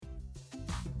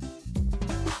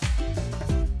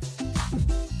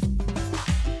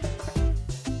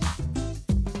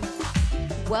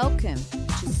Welcome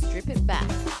to Strip It Back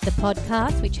the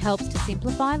podcast which helps to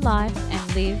simplify life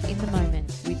and live in the moment.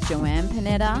 with Joanne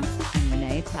Panetta and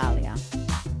Renee Italia.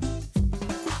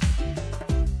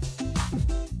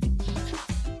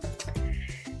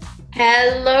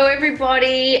 Hello,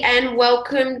 everybody, and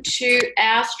welcome to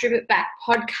our Strip It Back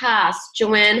podcast.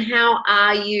 Joanne, how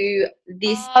are you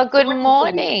this Good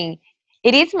morning.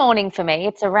 It is morning for me.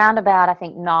 It's around about, I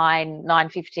think,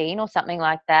 9:15 or something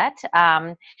like that.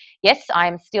 Yes,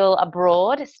 I'm still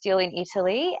abroad, still in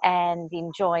Italy, and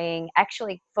enjoying,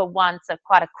 actually, for once,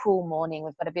 quite a cool morning.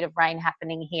 We've got a bit of rain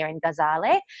happening here in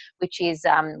Gazale, which is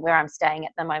where I'm staying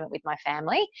at the moment with my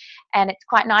family. And it's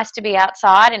quite nice to be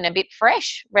outside and a bit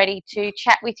fresh, ready to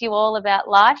chat with you all about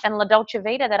life and La Dolce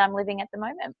Vita that I'm living at the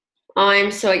moment.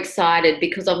 I'm so excited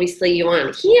because obviously you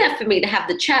aren't here for me to have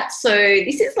the chat. So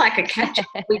this is like a catch up.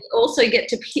 We also get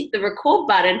to hit the record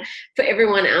button for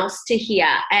everyone else to hear.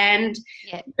 And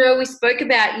Yeah. we spoke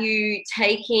about you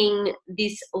taking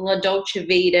this La Dolce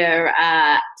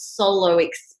Vita solo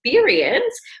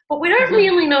experience, but we don't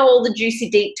really know all the juicy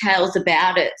details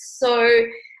about it. So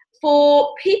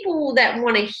for people that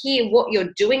want to hear what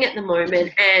you're doing at the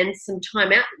moment and some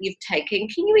time out that you've taken,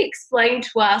 can you explain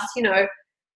to us,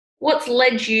 what's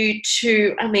led you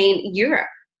to, Europe?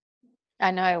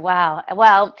 I know. Wow.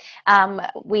 Well,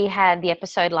 we had the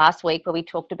episode last week where we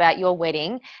talked about your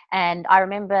wedding, and I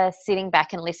remember sitting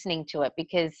back and listening to it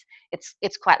because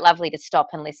it's quite lovely to stop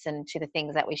and listen to the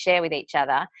things that we share with each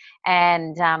other.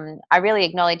 And I really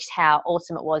acknowledged how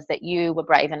awesome it was that you were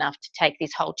brave enough to take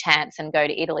this whole chance and go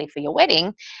to Italy for your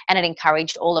wedding, and it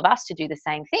encouraged all of us to do the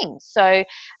same thing. So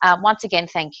once again,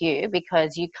 thank you,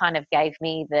 because you kind of gave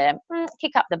me the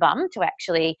kick up the bum to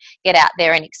actually get out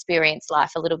there and experience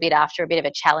life a little bit after a bit of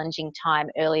a challenging time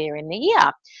earlier in the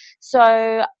year.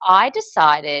 So I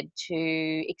decided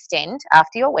to extend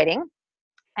after your wedding,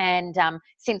 and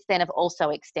since then have also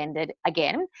extended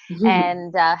again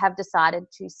and have decided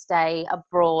to stay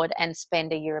abroad and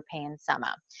spend a European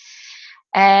summer.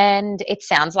 And it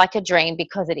sounds like a dream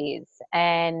because it is.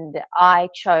 And I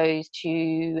chose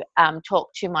to talk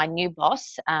to my new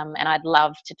boss, and I'd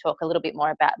love to talk a little bit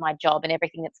more about my job and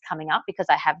everything that's coming up because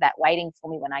I have that waiting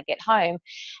for me when I get home.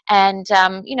 And,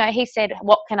 he said,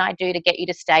 what can I do to get you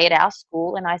to stay at our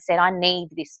school? And I said, I need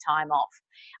this time off.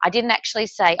 I didn't actually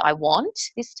say I want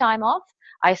this time off.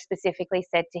 I specifically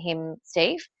said to him,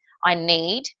 Steve, I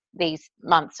need these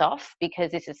months off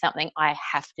because this is something I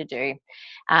have to do.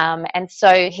 And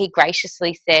so he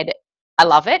graciously said, I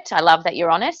love it. I love that you're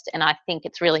honest, and I think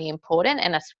it's really important.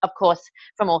 And of course,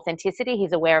 from authenticity,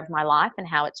 he's aware of my life and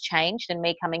how it's changed and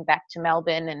me coming back to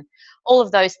Melbourne and all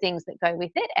of those things that go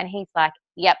with it. And he's like,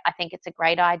 yep, I think it's a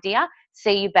great idea.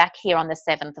 See you back here on the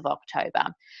 7th of October.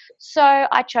 So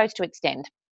I chose to extend,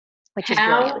 which is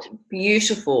brilliant. How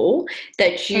beautiful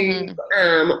that you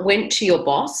went to your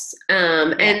boss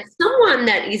and someone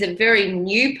that is a very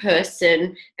new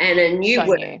person and a new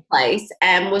workplace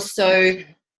and was so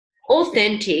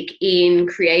authentic in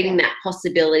creating that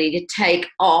possibility to take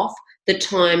off the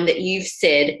time that you've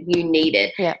said you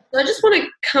needed. Yeah. So I just want to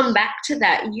come back to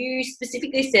that. You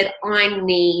specifically said, I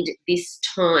need this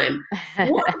time.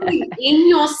 What in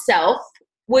yourself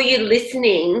were you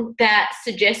listening that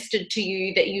suggested to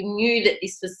you that you knew that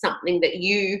this was something that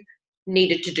you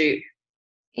needed to do?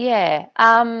 Yeah.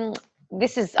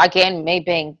 This is, again, me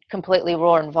being completely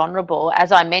raw and vulnerable.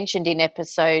 As I mentioned in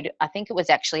episode, I think it was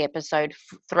actually episode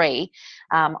 3,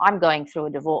 I'm going through a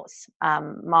divorce.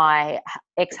 My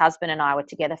ex-husband and I were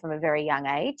together from a very young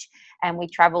age, and we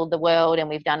traveled the world and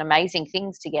we've done amazing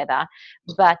things together.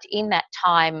 But in that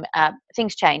time,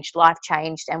 things changed, life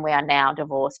changed, and we are now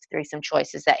divorced through some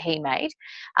choices that he made.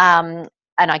 And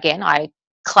again, I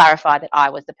clarify that I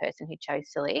was the person who chose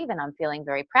to leave, and I'm feeling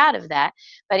very proud of that.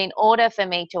 But in order for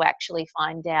me to actually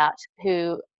find out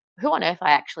who on earth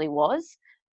I actually was,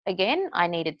 again, I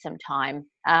needed some time.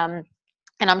 And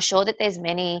I'm sure that there's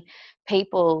many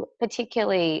people,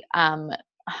 particularly I'm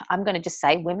going to just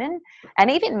say women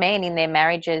and even men in their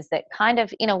marriages, that kind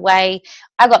of, in a way,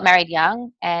 I got married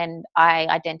young and I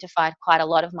identified quite a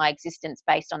lot of my existence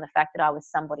based on the fact that I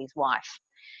was somebody's wife.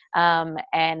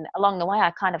 And along the way,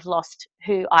 I kind of lost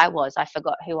who I was. I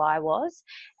forgot who I was.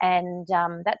 And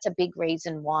that's a big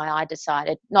reason why I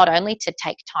decided not only to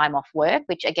take time off work,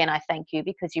 which again, I thank you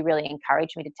because you really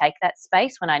encouraged me to take that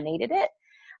space when I needed it,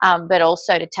 but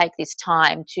also to take this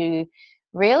time to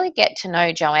really get to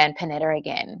know Joanne Panetta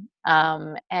again.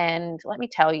 And let me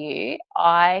tell you,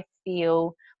 I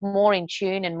feel more in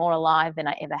tune and more alive than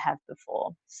I ever have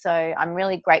before. So I'm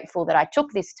really grateful that I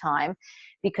took this time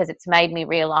because it's made me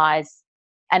realize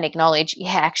and acknowledge,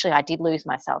 actually, I did lose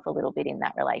myself a little bit in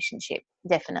that relationship,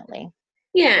 definitely.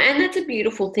 Yeah, and that's a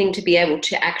beautiful thing to be able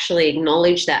to actually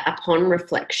acknowledge that upon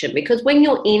reflection, because when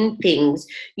you're in things,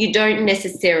 you don't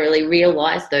necessarily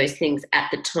realize those things at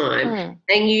the time. Mm,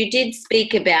 And you did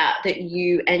speak about that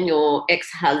you and your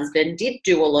ex-husband did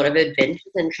do a lot of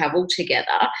adventures and travel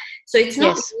together. So it's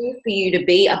not yes. new for you to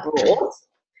be abroad,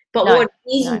 but No, what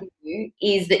is no. new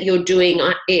is that you're doing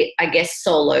it, I guess,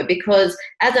 solo, because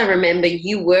as I remember,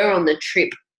 you were on the trip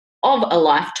of a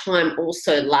lifetime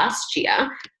also last year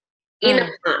in a Mm,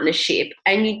 partnership,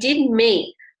 and you did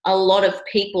meet a lot of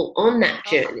people on that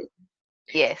oh, journey.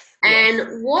 yes, yes.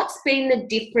 And what's been the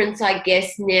difference, I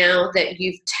guess, now that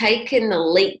you've taken the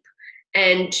leap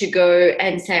and to go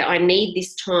and say, I need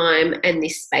this time and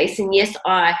this space? And yes,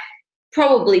 I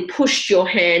probably pushed your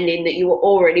hand in that you were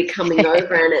already coming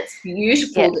over, and it's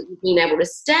beautiful Yeah. that you've been able to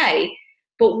stay.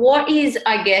 But what is,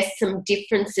 I guess, some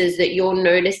differences that you're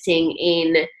noticing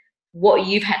in what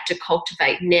you've had to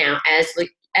cultivate now as, like,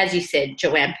 as you said,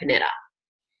 Joanne Panetta?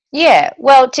 Yeah,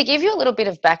 well, to give you a little bit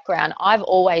of background, I've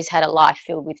always had a life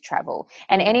filled with travel.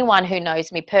 And Mm, anyone who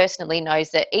knows me personally knows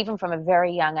that even from a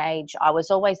very young age, I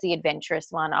was always the adventurous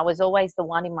one. I was always the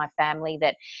one in my family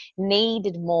that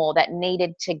needed more, that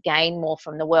needed to gain more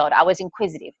from the world. I was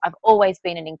inquisitive. I've always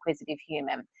been an inquisitive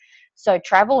human. So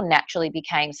travel naturally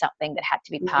became something that had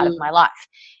to be part of mm, my life.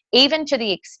 Even to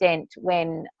the extent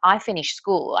when I finished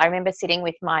school, I remember sitting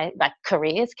with my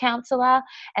careers counselor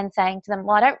and saying to them,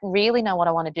 well, I don't really know what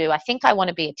I want to do. I think I want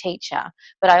to be a teacher,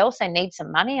 but I also need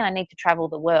some money and I need to travel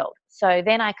the world. So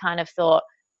then I kind of thought,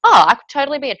 oh, I could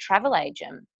totally be a travel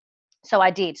agent. So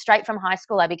I did. Straight from high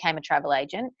school, I became a travel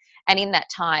agent. And in that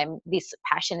time, this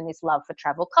passion and this love for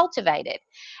travel cultivated.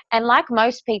 And like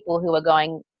most people who are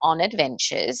going on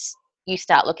adventures, you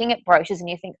start looking at brochures and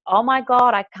you think, oh my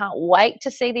God, I can't wait to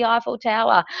see the Eiffel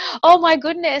Tower. Oh my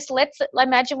goodness, let's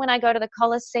imagine when I go to the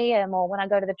Colosseum or when I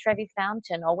go to the Trevi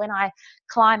Fountain or when I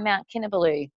climb Mount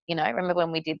Kinabalu. You know, remember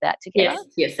when we did that together?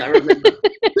 yes, yes, I remember.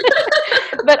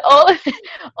 But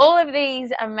all of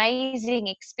these amazing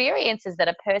experiences that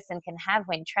a person can have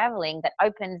when traveling that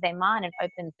opens their mind and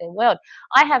opens their world.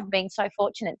 I have been so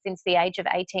fortunate since the age of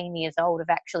 18 years old of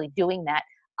actually doing that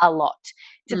a lot,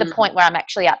 to the Mm, point where I'm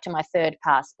actually up to my third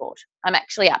passport. I'm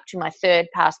actually up to my third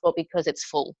passport because it's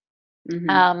full. mhm.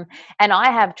 Um, and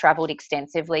I have traveled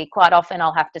extensively. Quite often,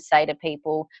 I'll have to say to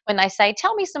people when they say,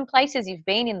 tell me some places you've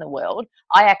been in the world,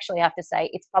 I actually have to say,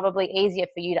 it's probably easier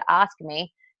for you to ask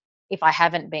me if I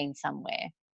haven't been somewhere.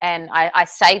 And I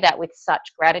say that with such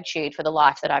gratitude for the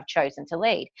life that I've chosen to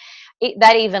lead.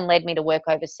 That even led me to work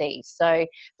overseas. So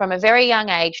from a very young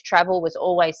age, travel was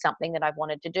always something that I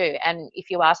wanted to do. And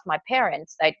if you ask my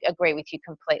parents, they'd agree with you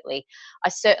completely. I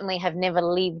certainly have never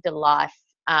lived a life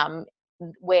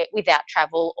where without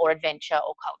travel or adventure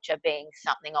or culture being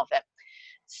something of it.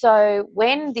 So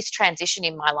when this transition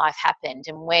in my life happened,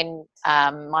 and when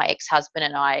my ex-husband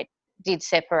and I did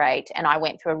separate, and I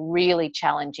went through a really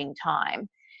challenging time,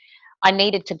 I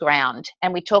needed to ground.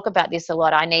 And we talk about this a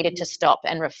lot. I needed to stop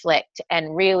and reflect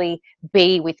and really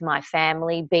be with my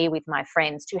family, be with my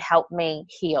friends to help me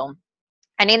heal.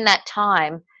 And in that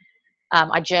time,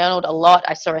 I journaled a lot.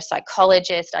 I saw a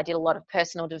psychologist. I did a lot of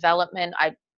personal development.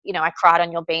 I cried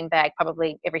on your beanbag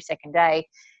probably every second day,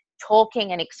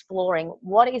 talking and exploring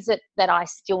what is it that I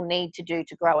still need to do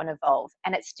to grow and evolve.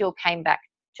 And it still came back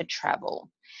to travel.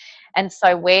 And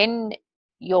so when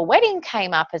your wedding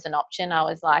came up as an option, I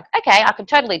was like, okay, I could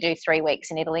totally do 3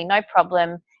 weeks in Italy, no problem.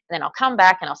 And then I'll come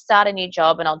back and I'll start a new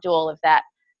job and I'll do all of that.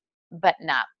 But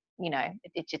nah,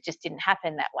 it just didn't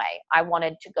happen that way. I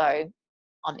wanted to go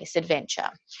on this adventure.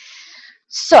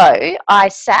 So I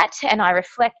sat and I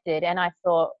reflected and I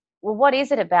thought, well, what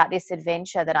is it about this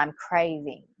adventure that I'm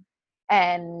craving?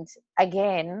 And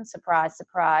again, surprise,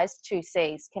 surprise, two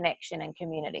C's, connection and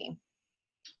community.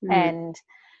 Mm, And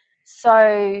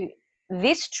so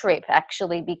this trip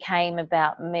actually became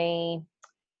about me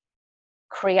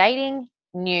creating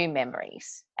new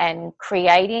memories and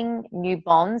creating new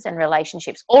bonds and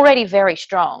relationships, already very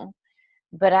strong,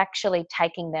 but actually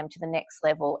taking them to the next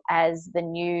level as the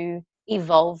new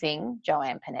evolving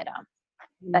Joanne Panetta.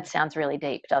 mm. That sounds really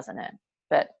deep, doesn't it?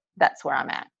 But that's where I'm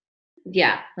at.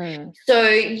 Yeah. Mm. So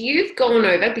you've gone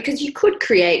over, because you could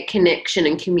create connection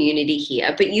and community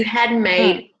here, but you had Mm.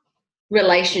 made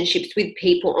relationships with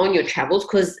people on your travels,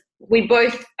 because we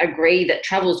both agree that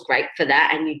travel's great for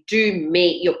that, and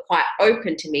you're quite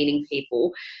open to meeting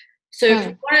people. So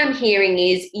from Mm. what I'm hearing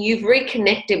is you've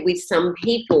reconnected with some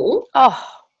people Oh,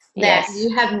 that yes.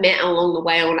 you have met along the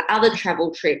way on other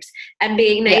travel trips, and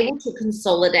being Yeah. able to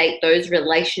consolidate those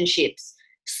relationships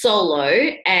solo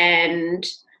and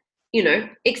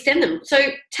extend them. So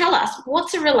tell us,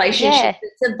 what's a relationship Yeah.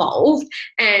 that's evolved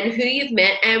and who you've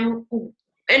met and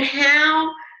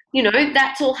how,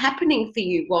 that's all happening for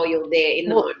you while you're there in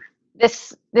the Well, moment.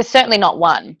 there's certainly not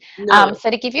one. No. So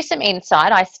to give you some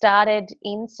insight, I started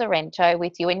in Sorrento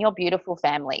with you and your beautiful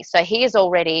family. So here's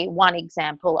already one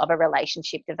example of a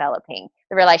relationship developing,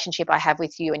 the relationship I have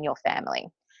with you and your family.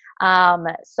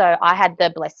 So I had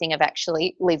the blessing of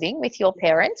actually living with your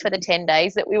parents for the 10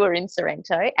 days that we were in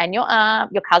Sorrento, and your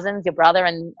cousins, your brother,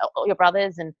 and your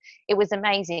brothers, and it was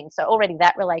amazing. So already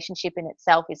that relationship in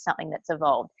itself is something that's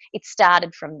evolved. It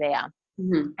started from there.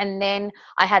 Mm-hmm. And then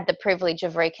I had the privilege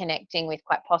of reconnecting with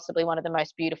quite possibly one of the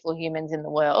most beautiful humans in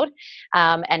the world,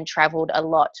 and traveled a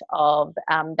lot of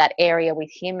that area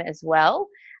with him as well.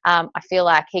 I feel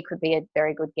like he could be a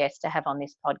very good guest to have on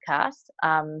this podcast.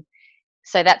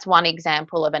 So that's one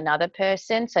example of another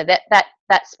person. So that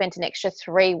spent an extra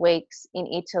 3 weeks in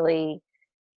Italy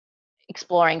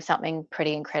exploring something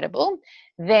pretty incredible.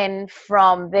 Then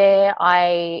from there,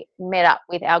 I met up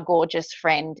with our gorgeous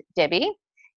friend Debbie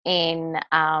in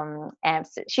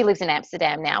Amsterdam. She lives in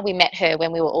Amsterdam now. We met her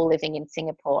when we were all living in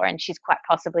Singapore, and she's quite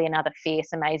possibly another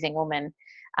fierce, amazing woman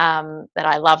that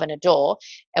I love and adore.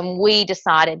 And we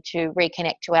decided to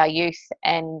reconnect to our youth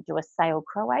and do a sail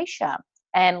Croatia.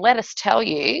 And let us tell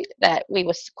you that we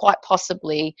were quite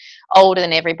possibly older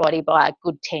than everybody by a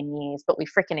good 10 years, but we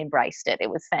freaking embraced it. It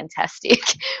was fantastic.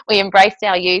 We embraced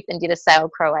our youth and did a sail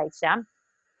Croatia.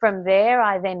 From there,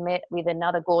 I then met with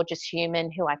another gorgeous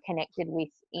human who I connected with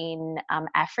in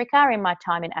Africa, in my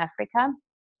time in Africa,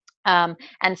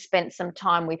 and spent some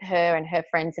time with her and her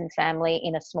friends and family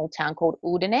in a small town called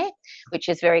Udine, which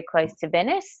is very close to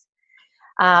Venice.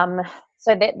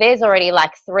 So there's already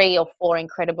like 3 or 4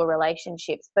 incredible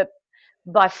relationships, but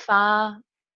by far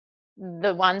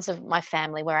the ones of my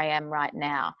family where I am right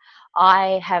now,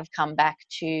 I have come back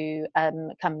to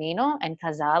Camino and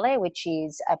Casale, which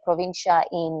is a provincia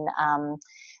in,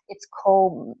 it's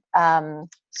called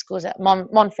Monferrato,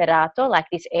 like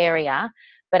this area,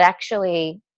 but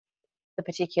actually the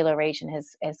particular region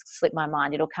has slipped my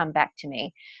mind. It'll come back to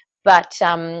me. But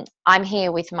I'm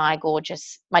here with my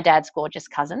dad's gorgeous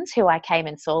cousins, who I came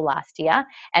and saw last year,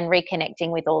 and reconnecting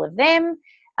with all of them.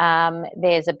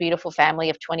 There's a beautiful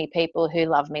family of 20 people who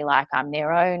love me like I'm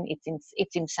their own. It's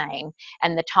insane.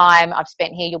 And the time I've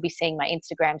spent here, you'll be seeing my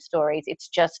Instagram stories. It's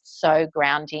just so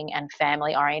grounding and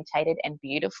family orientated and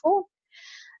beautiful.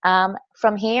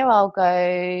 From here, I'll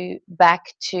go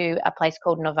back to a place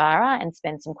called Novara and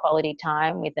spend some quality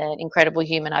time with an incredible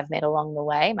human I've met along the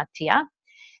way, Mattia.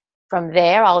 From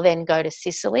there, I'll then go to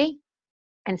Sicily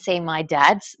and see my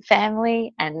dad's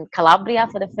family and Calabria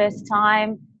for the first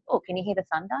time. Oh, can you hear the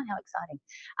thunder? How exciting.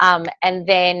 And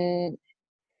then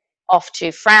off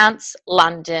to France,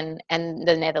 London, and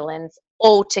the Netherlands,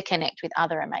 all to connect with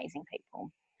other amazing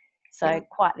people. So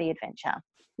quite the adventure.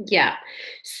 Yeah.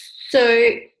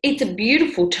 So it's a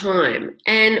beautiful time.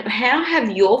 And how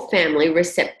have your family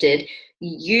recepted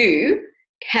you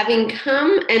having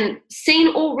come and seen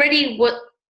already what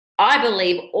I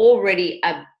believe already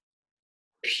a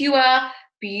pure,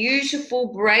 beautiful,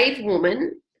 brave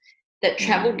woman that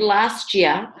travelled last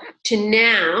year to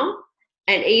now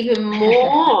an even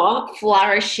more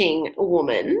flourishing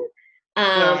woman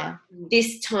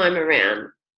this time around?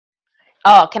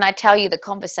 Oh, can I tell you, the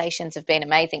conversations have been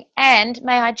amazing. And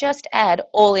may I just add,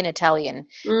 all in Italian,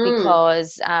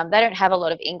 because they don't have a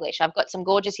lot of English. I've got some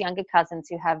gorgeous younger cousins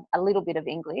who have a little bit of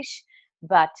English,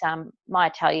 but my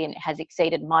Italian has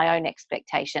exceeded my own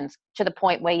expectations, to the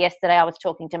point where yesterday I was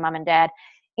talking to mum and dad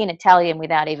in Italian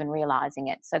without even realizing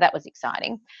it. So that was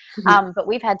exciting. But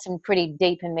we've had some pretty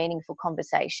deep and meaningful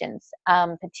conversations,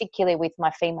 particularly with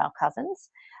my female cousins.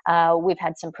 We've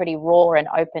had some pretty raw and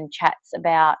open chats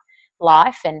about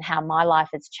life and how my life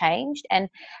has changed. And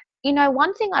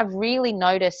one thing I've really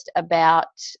noticed about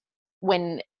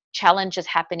when challenges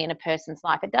happen in a person's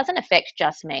life, it doesn't affect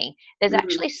just me. There's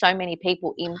actually so many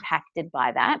people impacted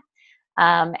by that.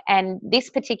 And this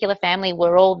particular family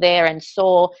were all there and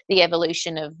saw the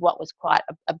evolution of what was quite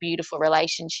a beautiful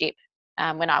relationship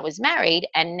when I was married,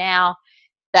 and now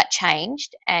that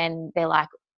changed, and they're like,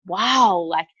 wow,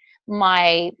 like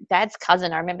my dad's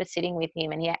cousin, I remember sitting with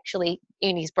him, and he actually,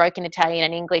 in his broken Italian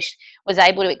and English, was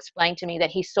able to explain to me that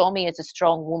he saw me as a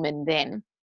strong woman then,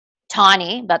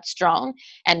 tiny but strong,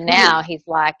 and now he's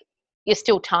like, you're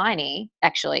still tiny.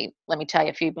 Actually, let me tell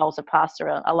you, a few bowls of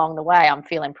pasta along the way, I'm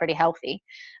feeling pretty healthy.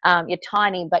 You're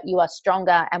tiny, but you are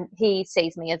stronger, and he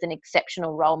sees me as an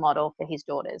exceptional role model for his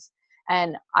daughters.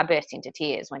 And I burst into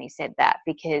tears when he said that,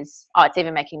 because it's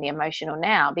even making me emotional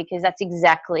now, because that's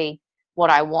exactly what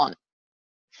I want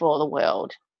for the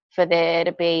world. for there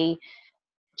to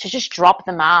just drop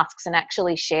the masks and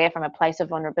actually share from a place of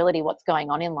vulnerability what's going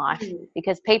on in life,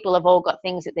 because people have all got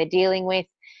things that they're dealing with.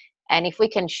 And if we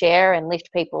can share and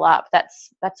lift people up,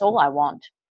 that's all I want.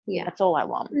 Yeah. That's all I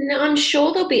want. Now, I'm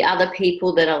sure there'll be other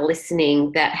people that are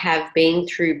listening that have been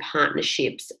through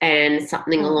partnerships and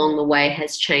something along the way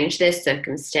has changed their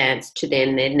circumstance to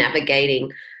then they're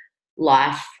navigating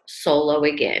life solo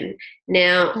again.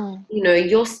 Now, you know,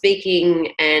 you're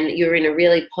speaking and you're in a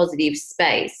really positive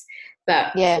space,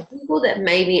 but for people that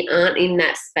maybe aren't in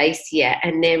that space yet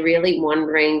and they're really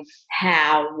wondering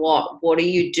how, what are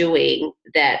you doing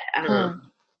that,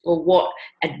 or what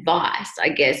advice, I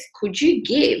guess, could you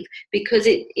give? Because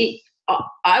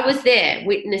I was there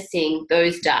witnessing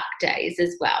those dark days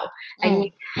as well. And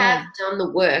you have done the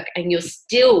work and you're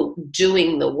still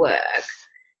doing the work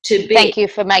to be. Thank you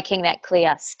for making that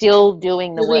clear. Still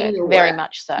doing the work, very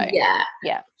much so. Yeah.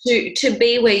 Yeah. To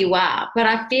be where you are. But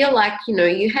I feel like, you know,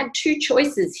 you had two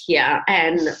choices here,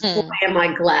 and boy, am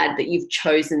I glad that you've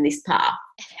chosen this path.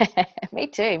 Me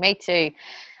too.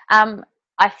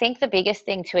 I think the biggest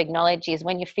thing to acknowledge is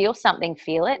when you feel something,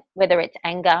 feel it, whether it's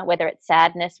anger, whether it's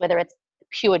sadness, whether it's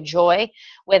pure joy,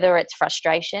 whether it's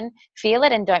frustration, feel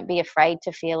it and don't be afraid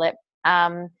to feel it.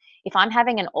 If I'm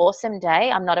having an awesome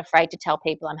day, I'm not afraid to tell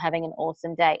people I'm having an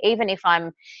awesome day. Even if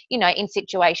I'm, you know, in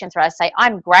situations where I say,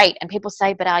 I'm great, and people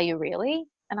say, but are you really?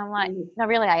 And I'm like, no,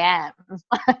 really, I am.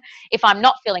 If I'm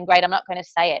not feeling great, I'm not going to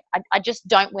say it. I just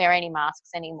don't wear any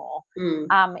masks anymore.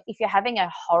 If you're having a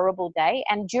horrible day,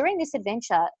 and during this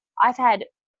adventure, I've had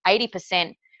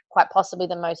 80%, quite possibly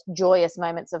the most joyous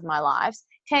moments of my lives.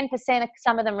 10%,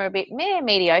 some of them are a bit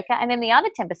mediocre, and then the other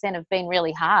 10% have been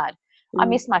really hard. I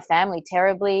miss my family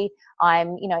terribly.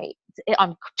 I'm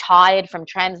tired from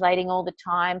translating all the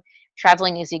time.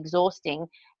 Traveling is exhausting.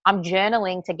 I'm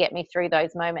journaling to get me through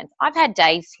those moments. I've had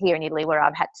days here in Italy where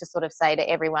I've had to sort of say to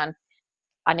everyone,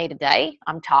 I need a day,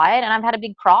 I'm tired, and I've had a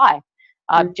big cry.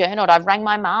 I've journaled, I've rang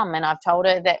my mum and I've told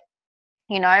her that,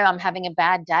 you know, I'm having a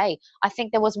bad day. I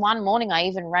think there was one morning I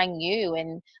even rang you,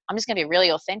 and I'm just going to be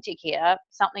really authentic here.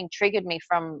 Something triggered me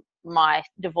from my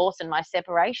divorce and my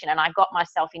separation, and I got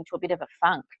myself into a bit of a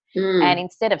funk. And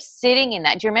instead of sitting in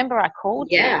that, do you remember I called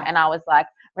you and I was like,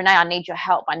 Renee, I need your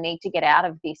help. I need to get out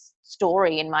of this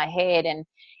story in my head, and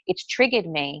it's triggered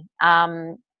me.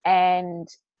 And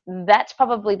that's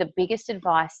probably the biggest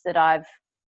advice that I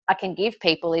can give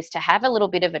people, is to have a little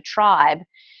bit of a tribe.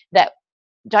 That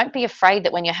don't be afraid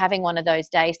that when you're having one of those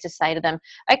days to say to them,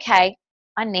 okay,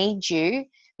 I need you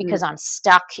because I'm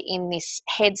stuck in this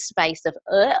headspace of,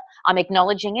 I'm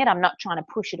acknowledging it. I'm not trying to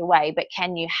push it away, but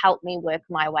can you help me work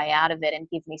my way out of it and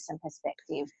give me some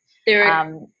perspective? There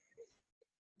are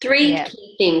three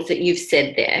key things that you've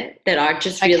said there that I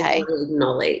just really want to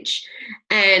acknowledge.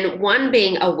 And one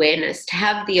being awareness, to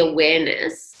have the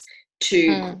awareness to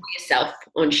call yourself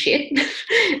on shit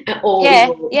or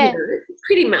you know,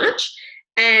 pretty much.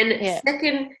 And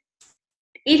second,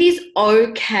 it is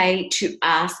okay to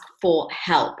ask for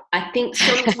help. I think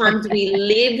sometimes we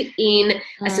live in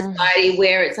a society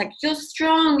where it's like, you're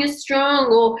strong,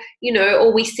 or, you know,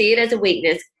 or we see it as a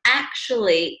weakness.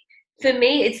 Actually, for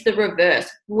me, it's the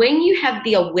reverse. When you have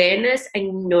the awareness and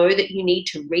you know that you need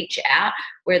to reach out,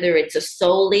 whether it's a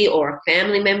soulmate or a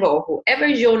family member or whoever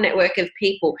is your network of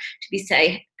people,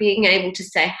 to being able to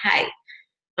say, hey,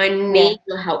 I need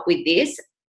your help with this.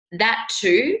 That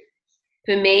too,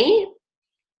 for me,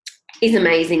 is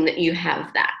amazing that you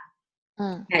have that.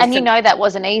 Okay, and you know that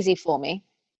wasn't easy for me.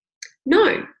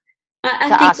 No. I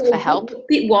think ask for help. A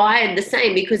bit wired the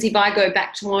same, because if I go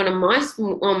back to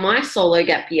on my solo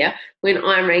gap year when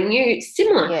I rang you,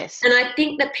 similar. Yes. And I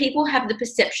think that people have the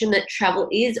perception that travel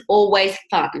is always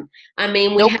fun. I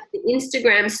mean, we have the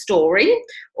Instagram story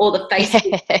or the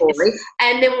Facebook story,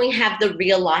 and then we have the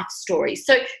real life story.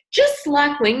 So just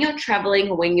like when you're traveling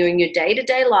or when you're in your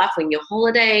day-to-day life, when you're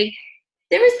holidaying,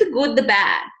 there is the good, the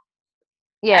bad.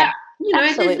 Yeah. You know,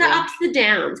 absolutely. There's the ups, the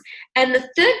downs. And the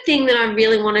third thing that I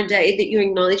really want today that you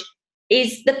acknowledge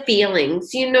is the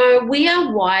feelings. You know, we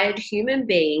are wired human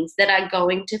beings that are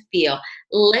going to feel.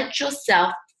 Let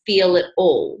yourself feel it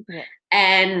all. Yeah.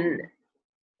 And,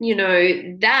 you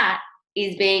know, that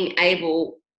is being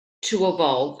able to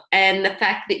evolve. And the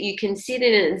fact that you can sit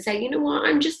in it and say, you know what,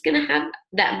 I'm just going to have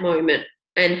that moment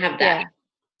and have that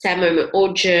sad moment,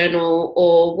 or journal,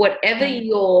 or whatever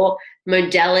your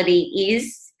modality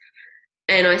is.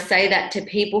 And I say that to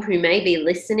people who may be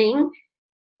listening,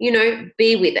 you know,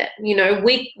 be with it. You know,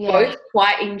 we both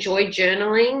quite enjoy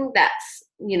journaling. That's,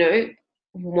 you know,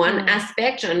 one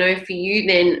aspect. I know for you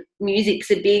then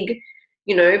music's a big,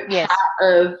 you know, part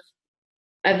of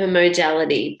a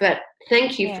modality. But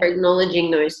thank you for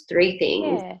acknowledging those three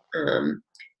things,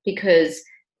 because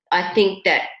I think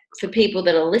that for people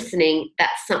that are listening,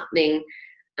 that's something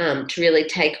to really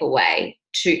take away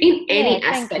in any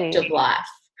aspect of life.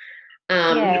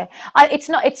 It's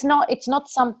not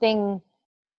something.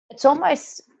 It's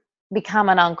almost become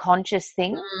an unconscious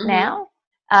thing now,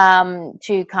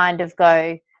 to kind of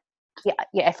go, yeah.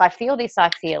 If I feel this, I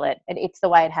feel it. It's the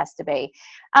way it has to be.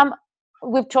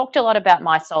 We've talked a lot about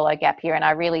my solo gap year, and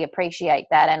I really appreciate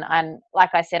that. And like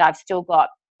I said, I've still got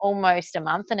almost a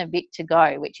month and a bit to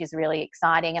go, which is really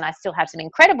exciting, and I still have some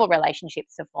incredible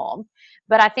relationships to form.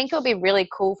 But I think it'll be really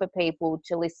cool for people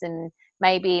to listen,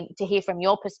 maybe to hear from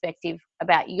your perspective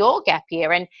about your gap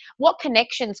year, and what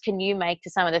connections can you make to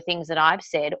some of the things that I've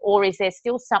said, or is there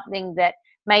still something that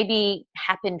maybe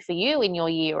happened for you in your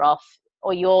year off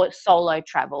or your solo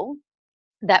travel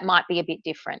that might be a bit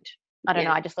different? I don't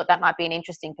know. I just thought that might be an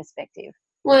interesting perspective.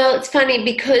 Well, it's funny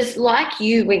because like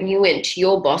you, when you went to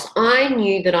your boss, I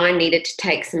knew that I needed to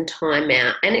take some time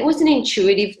out, and it was an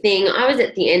intuitive thing. I was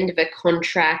at the end of a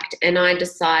contract, and I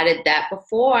decided that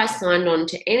before I signed on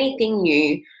to anything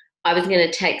new, I was going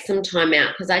to take some time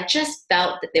out because I just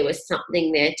felt that there was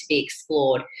something there to be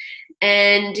explored.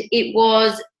 And it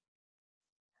was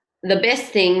the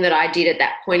best thing that I did at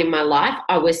that point in my life.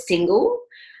 I was single.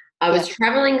 I was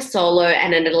traveling solo,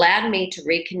 and it allowed me to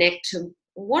reconnect to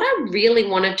what I really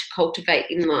wanted to cultivate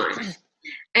in life.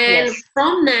 And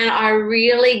from that, I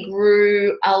really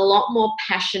grew a lot more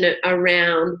passionate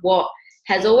around what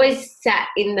has always sat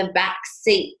in the back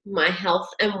seat, my health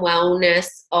and wellness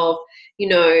of,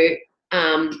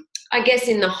 I guess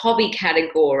in the hobby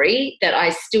category, that I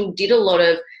still did a lot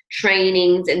of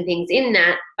trainings and things in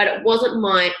that, but it wasn't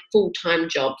my full-time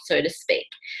job, so to speak.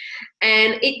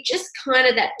 And it just kind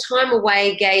of, that time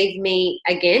away gave me,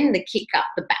 again, the kick up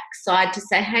the backside to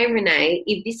say, hey, Renee,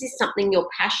 if this is something you're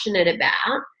passionate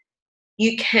about,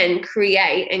 you can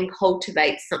create and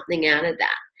cultivate something out of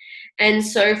that. And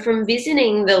so from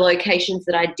visiting the locations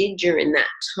that I did during that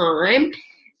time,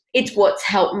 it's what's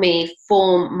helped me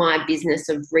form my business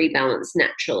of Rebalance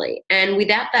Naturally. And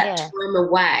without that time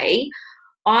away,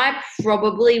 I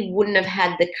probably wouldn't have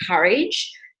had the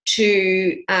courage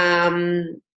to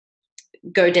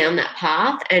go down that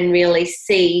path and really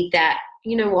see that,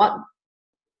 you know what,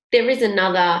 there is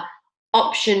another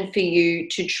option for you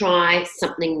to try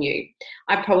something new.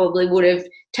 I probably would have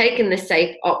taken the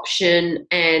safe option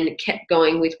and kept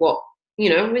going with what,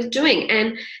 was doing.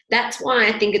 And that's why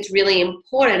I think it's really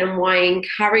important, and why I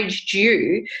encouraged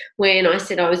you when I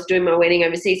said I was doing my wedding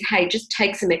overseas, hey, just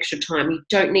take some extra time. You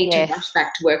don't need to rush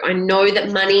back to work. I know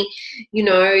that money,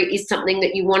 is something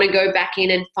that you want to go back in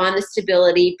and find the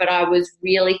stability, but I was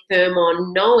really firm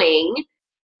on knowing,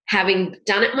 having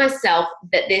done it myself,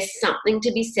 that there's something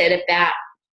to be said about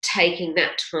taking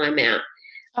that time out.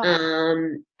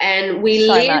 And we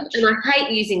so live, much. and I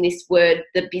hate using this word,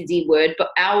 the busy word, but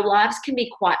our lives can be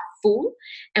quite full,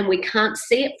 and we can't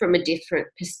see it from a different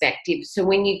perspective. So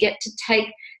when you get to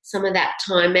take some of that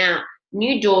time out,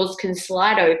 new doors can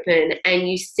slide open and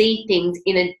you see things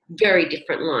in a very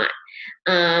different light.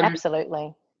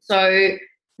 Absolutely. So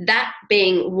that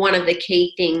being one of the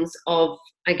key things of,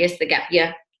 I guess, the gap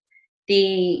year.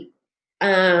 The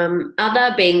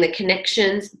other being the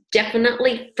connections,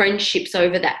 definitely friendships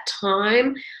over that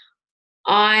time.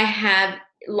 I have,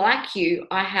 like you,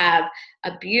 I have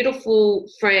a beautiful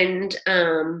friend,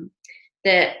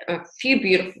 a few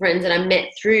beautiful friends that I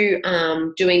met through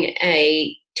doing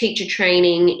a teacher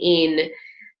training in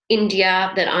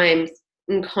India that I'm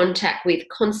in contact with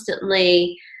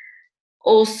constantly.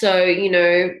 Also,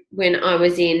 when I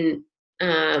was in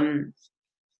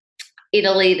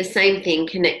Italy, the same thing,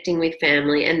 connecting with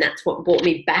family, and that's what brought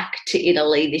me back to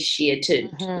Italy this year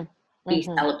to be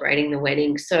celebrating the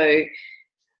wedding. So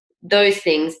those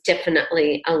things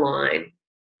definitely align.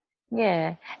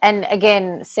 Yeah. And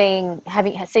again, seeing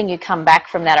you come back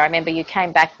from that, I remember you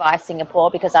came back via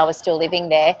Singapore because I was still living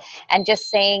there, and just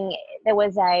seeing there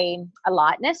was a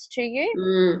lightness to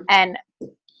you. And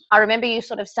I remember you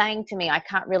sort of saying to me, I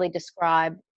can't really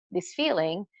describe this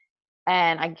feeling,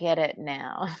 and I get it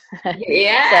now.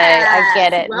 Yeah. So I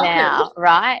get it now,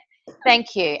 right?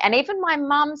 Thank you. And even my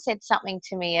mum said something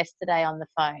to me yesterday on the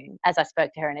phone as I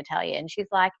spoke to her in Italian. She's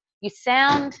like, you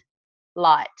sound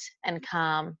light and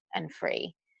calm and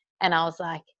free. And I was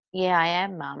like, yeah, I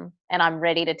am, Mum, and I'm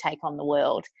ready to take on the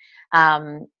world.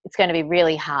 It's going to be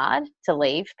really hard to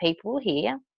leave people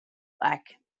here, like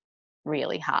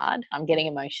really hard. I'm getting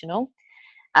emotional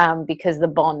because the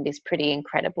bond is pretty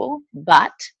incredible.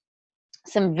 But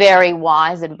some very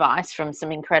wise advice from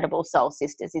some incredible soul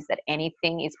sisters is that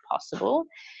anything is possible.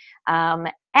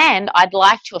 And I'd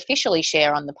like to officially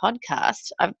share on the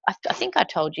podcast, I think I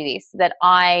told you this, that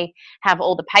I have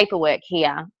all the paperwork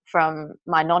here from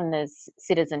my nonna's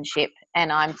citizenship,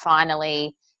 and I'm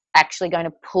finally actually going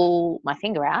to pull my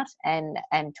finger out and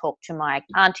talk to my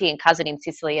auntie and cousin in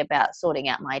Sicily about sorting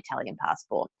out my Italian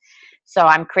passport. So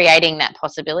I'm creating that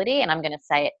possibility, and I'm going to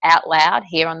say it out loud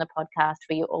here on the podcast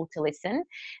for you all to listen,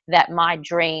 that my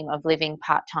dream of living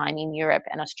part-time in Europe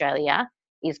and Australia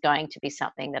is going to be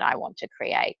something that I want to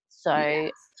create. So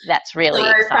that's really so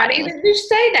exciting. funny that you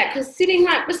say that, because sitting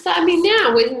right beside me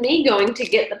now with me going to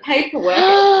get the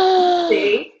paperwork.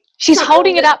 See, She's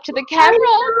holding it up to the camera.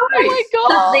 Oh my God.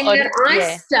 Something that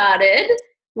I started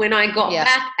when I got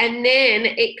back, and then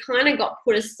it kind of got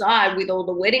put aside with all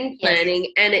the wedding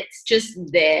planning, and it's just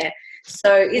there.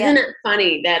 So isn't it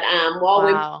funny that while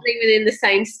we're living in the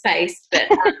same space, but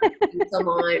it's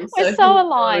aligned. We're so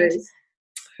aligned.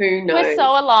 Who knows? We're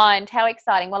so aligned. How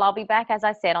exciting. Well, I'll be back, as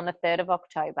I said, on the 3rd of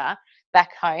October,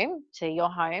 back home to your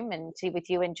home and with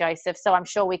you and Joseph. So I'm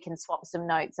sure we can swap some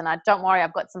notes. And don't worry,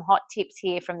 I've got some hot tips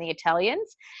here from the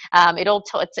Italians.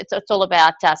 It's all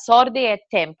about sordi e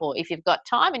tempo. If you've got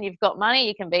time and you've got money,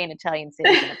 you can be an Italian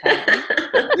citizen,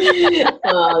 apparently.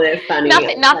 Oh, they're funny.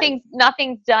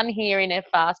 Nothing's done here in a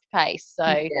fast pace.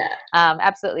 So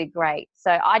absolutely great.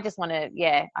 So I just want to,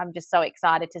 I'm just so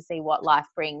excited to see what life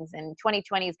brings. And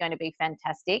 2020 is going to be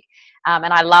fantastic.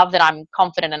 And I love that I'm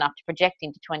confident enough to project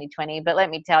into 2020. But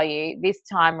let me tell you, this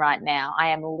time right now, I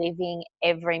am living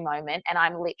every moment, and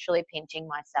I'm literally pinching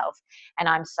myself. And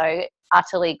I'm so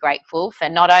utterly grateful for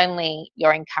not only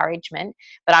your encouragement,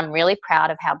 but I'm really proud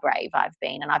of how brave I've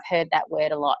been. And I've heard that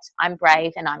word a lot. I'm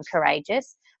brave and I'm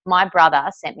courageous. My brother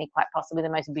sent me quite possibly the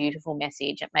most beautiful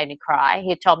message. It made me cry.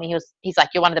 He told me, he's like,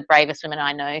 you're one of the bravest women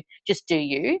I know. Just do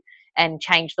you and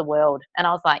change the world. And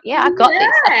I was like, yeah, I got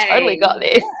this. I totally got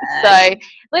this. So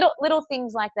little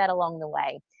things like that along the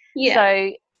way. Yeah.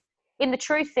 So in the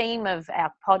true theme of our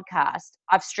podcast,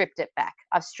 I've stripped it back.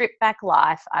 I've stripped back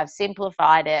life. I've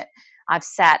simplified it. I've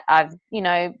sat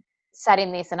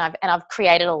in this, and I've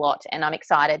created a lot, and I'm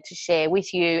excited to share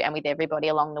with you and with everybody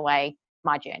along the way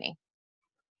my journey.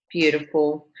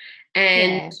 Beautiful.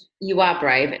 And you are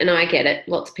brave, and I get it.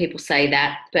 Lots of people say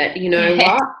that, but you know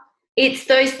what? It's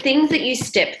those things that you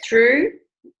step through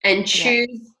and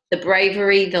choose the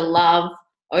bravery, the love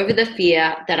over the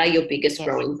fear that are your biggest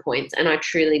growing points. And I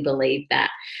truly believe that.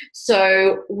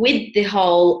 So with the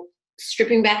whole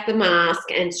stripping back the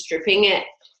mask and stripping it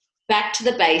back to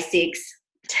the basics,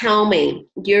 tell me,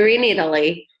 you're in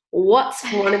Italy. What's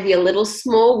one of your little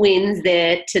small wins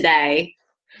there today?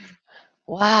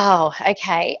 Wow.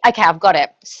 Okay, I've got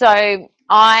it. So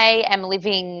I am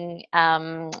living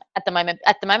at the moment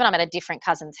I'm at a different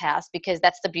cousin's house, because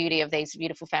that's the beauty of these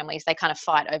beautiful families. They kind of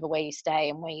fight over where you stay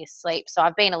and where you sleep. So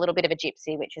I've been a little bit of a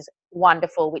gypsy, which is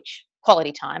wonderful, which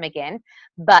quality time again.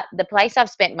 But the place I've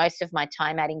spent most of my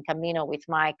time at in Camino with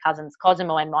my cousins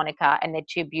Cosimo and Monica and their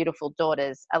two beautiful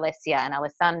daughters, Alessia and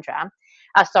Alessandra,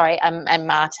 and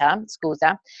Marta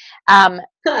Scusa. I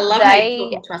love how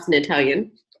you talk to us in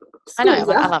Italian. I know,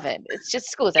 I love it. It's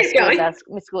just Scusa.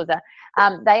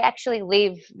 They actually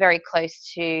live very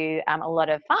close to a lot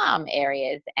of farm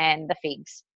areas and the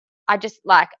figs. I just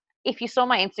if you saw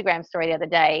my Instagram story the other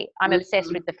day, I'm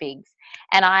obsessed with the figs.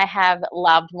 And I have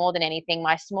loved more than anything.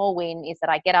 My small win is that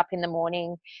I get up in the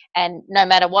morning, and no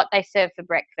matter what they serve for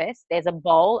breakfast, there's a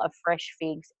bowl of fresh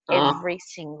figs every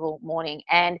single morning.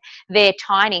 And they're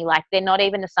tiny, they're not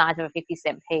even the size of a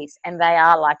 50-cent piece, and they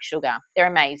are like sugar. They're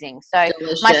amazing. So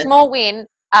delicious. My small win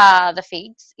are the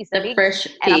figs. Is the figs. Fresh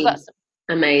figs.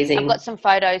 Amazing. I've got some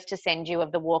photos to send you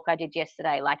of the walk I did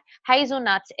yesterday, like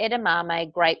hazelnuts, edamame,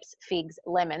 grapes, figs,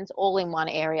 lemons, all in one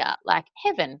area, like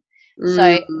heaven.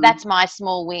 So that's my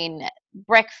small win.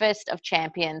 Breakfast of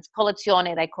champions,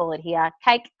 colazione they call it here,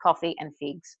 cake, coffee and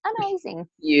figs. Amazing.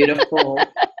 Beautiful.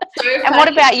 And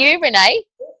what about you, Renee?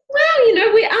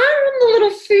 Well, we are on the little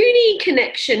foodie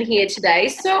connection here today.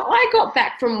 So I got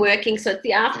back from working, so it's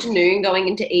the afternoon going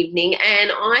into evening,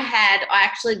 and I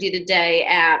actually did a day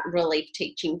out relief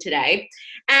teaching today.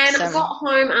 And I got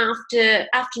home after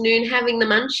afternoon having the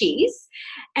munchies.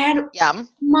 And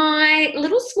my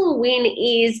little small win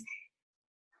is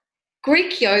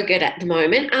Greek yogurt at the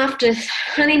moment. After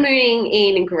honeymooning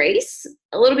in Greece,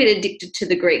 a little bit addicted to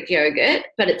the Greek yogurt,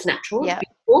 but it's natural. It's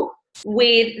beautiful.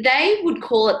 They would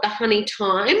call it the honey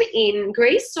thyme in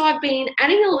Greece. So I've been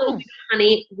adding a little bit of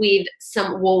honey with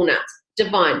some walnuts.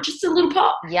 Divine, just a little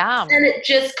pop. Yum. And it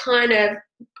just kind of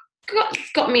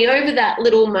got me over that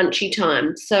little munchy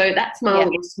time. So that's my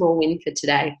little small win for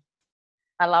today.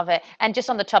 I love it. And just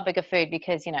on the topic of food,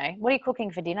 because, what are you cooking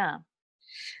for dinner?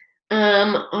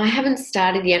 I haven't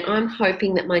started yet. I'm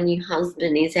hoping that my new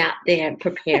husband is out there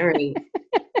preparing.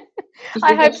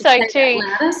 I hope so Say that too.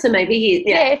 louder, so maybe he,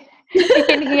 Yeah. You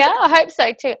can hear. I hope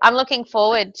so too. I'm looking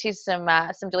forward to some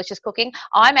delicious cooking.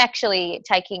 I'm actually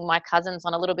taking my cousins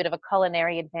on a little bit of a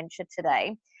culinary adventure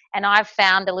today, and I've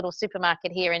found a little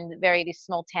supermarket here in this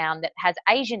small town that has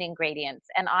Asian ingredients,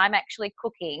 and I'm actually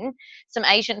cooking some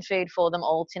Asian food for them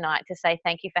all tonight to say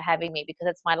thank you for having me, because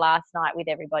it's my last night with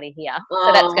everybody here.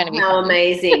 So that's going to Oh, be how fun.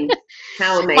 amazing.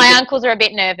 How My amazing. uncles are a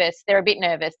bit nervous. They're a bit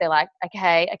nervous. They're like,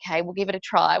 okay, we'll give it a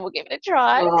try. We'll give it a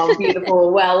try. Oh,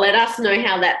 beautiful. Well, let us know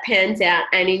how that pans out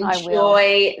and I will.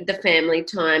 enjoy the family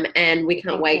time. And we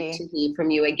can't Thank wait you. to hear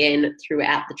from you again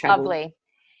throughout the travel. Lovely.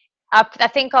 I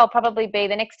think I'll probably be,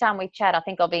 the next time we chat, I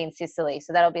think I'll be in Sicily.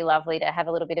 So that'll be lovely to have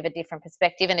a little bit of a different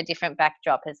perspective and a different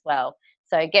backdrop as well.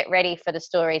 So get ready for the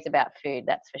stories about food,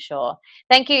 that's for sure.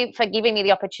 Thank you for giving me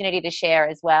the opportunity to share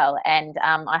as well. And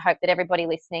I hope that everybody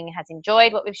listening has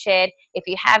enjoyed what we've shared. If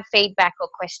you have feedback or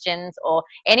questions or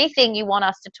anything you want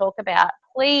us to talk about,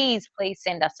 please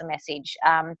send us a message.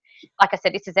 Like I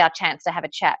said, this is our chance to have a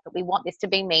chat, but we want this to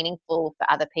be meaningful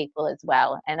for other people as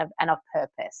well, and of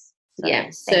purpose. So, yeah,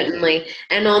 certainly.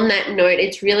 And on that note,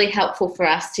 it's really helpful for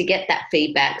us to get that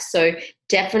feedback. So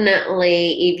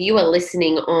definitely, if you are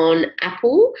listening on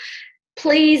Apple,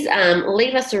 please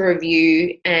leave us a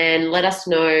review and let us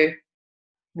know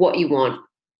what you want,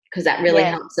 because that really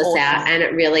helps us out, and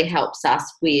it really helps us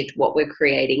with what we're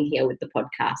creating here with the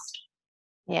podcast.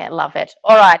 Yeah, love it.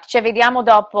 All right, ci vediamo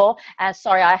dopo.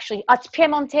 Sorry, it's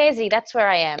Piemontese. That's where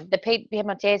I am. The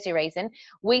Piemontese reason.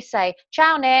 We say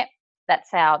ciao ne. That's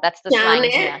the Ciao slang ne.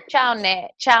 here. Ciao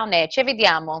ne. Ci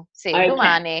vediamo. Sì, Okay.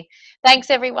 domani. Thanks,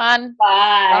 everyone.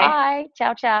 Bye. Bye.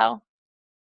 Ciao, ciao.